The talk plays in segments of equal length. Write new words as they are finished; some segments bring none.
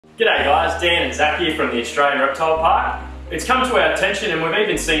G'day guys, Dan and Zach here from the Australian Reptile Park. It's come to our attention and we've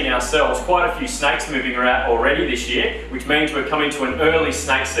even seen ourselves quite a few snakes moving around already this year, which means we're coming to an early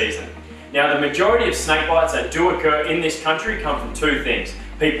snake season. Now the majority of snake bites that do occur in this country come from two things: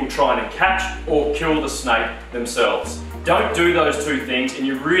 people trying to catch or kill the snake themselves. Don't do those two things and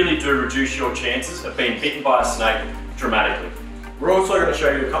you really do reduce your chances of being bitten by a snake dramatically. We're also going to show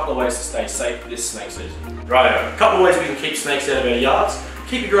you a couple of ways to stay safe this snake season. Right. A couple of ways we can keep snakes out of our yards.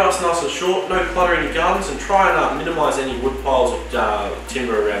 Keep your grass nice and short, no clutter in your gardens, and try and minimise any wood piles of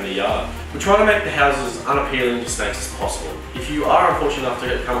timber around the yard. We try to make the houses unappealing to snakes as possible. If you are unfortunate enough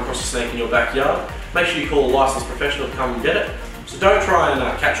to come across a snake in your backyard, make sure you call a licensed professional to come and get it. So don't try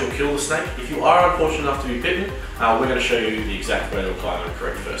and catch or kill the snake. If you are unfortunate enough to be bitten, we're going to show you the exact way to apply the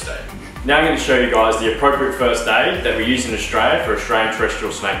correct first aid. Now I'm going to show you guys the appropriate first aid that we use in Australia for Australian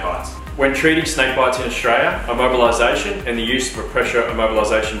terrestrial snake bites. When treating snake bites in Australia, immobilisation and the use of a pressure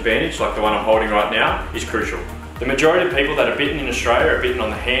immobilisation bandage like the one I'm holding right now is crucial. The majority of people that are bitten in Australia are bitten on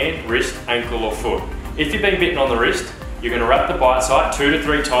the hand, wrist, ankle or foot. If you've been bitten on the wrist, you're going to wrap the bite site 2 to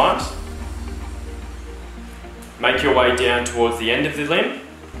 3 times, make your way down towards the end of the limb,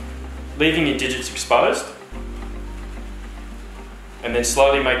 leaving your digits exposed, and then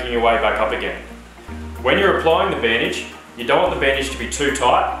slowly making your way back up again. When you're applying the bandage, you don't want the bandage to be too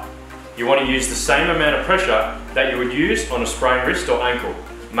tight. You want to use the same amount of pressure that you would use on a sprained wrist or ankle,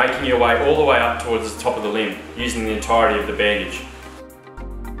 making your way all the way up towards the top of the limb, using the entirety of the bandage.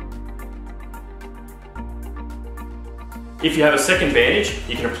 If you have a second bandage,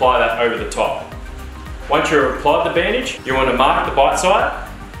 you can apply that over the top. Once you've applied the bandage, you want to mark the bite site,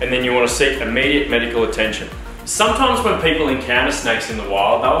 and then you want to seek immediate medical attention. Sometimes when people encounter snakes in the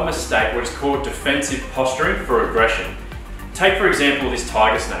wild, they'll mistake what is called defensive posturing for aggression. Take for example this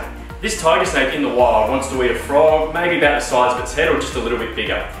tiger snake. This tiger snake in the wild wants to eat a frog, maybe about the size of its head or just a little bit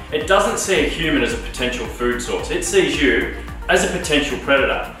bigger. It doesn't see a human as a potential food source, it sees you as a potential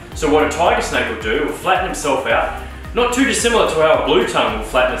predator. So what a tiger snake will do, will flatten himself out, not too dissimilar to how a blue tongue will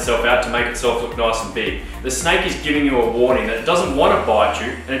flatten itself out to make itself look nice and big. The snake is giving you a warning that it doesn't want to bite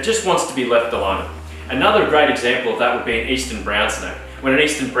you and it just wants to be left alone. Another great example of that would be an eastern brown snake. When an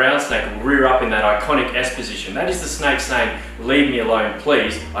eastern brown snake will rear up in that iconic S position, that is the snake saying, "Leave me alone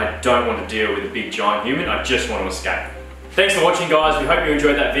please, I don't want to deal with a big giant human, I just want to escape." Thanks for watching guys, we hope you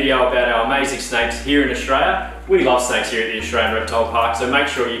enjoyed that video about our amazing snakes here in Australia. We love snakes here at the Australian Reptile Park, so make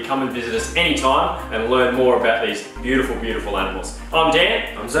sure you come and visit us anytime and learn more about these beautiful, beautiful animals. I'm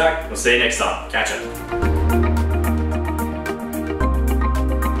Dan. I'm Zach. We'll see you next time. Catch ya.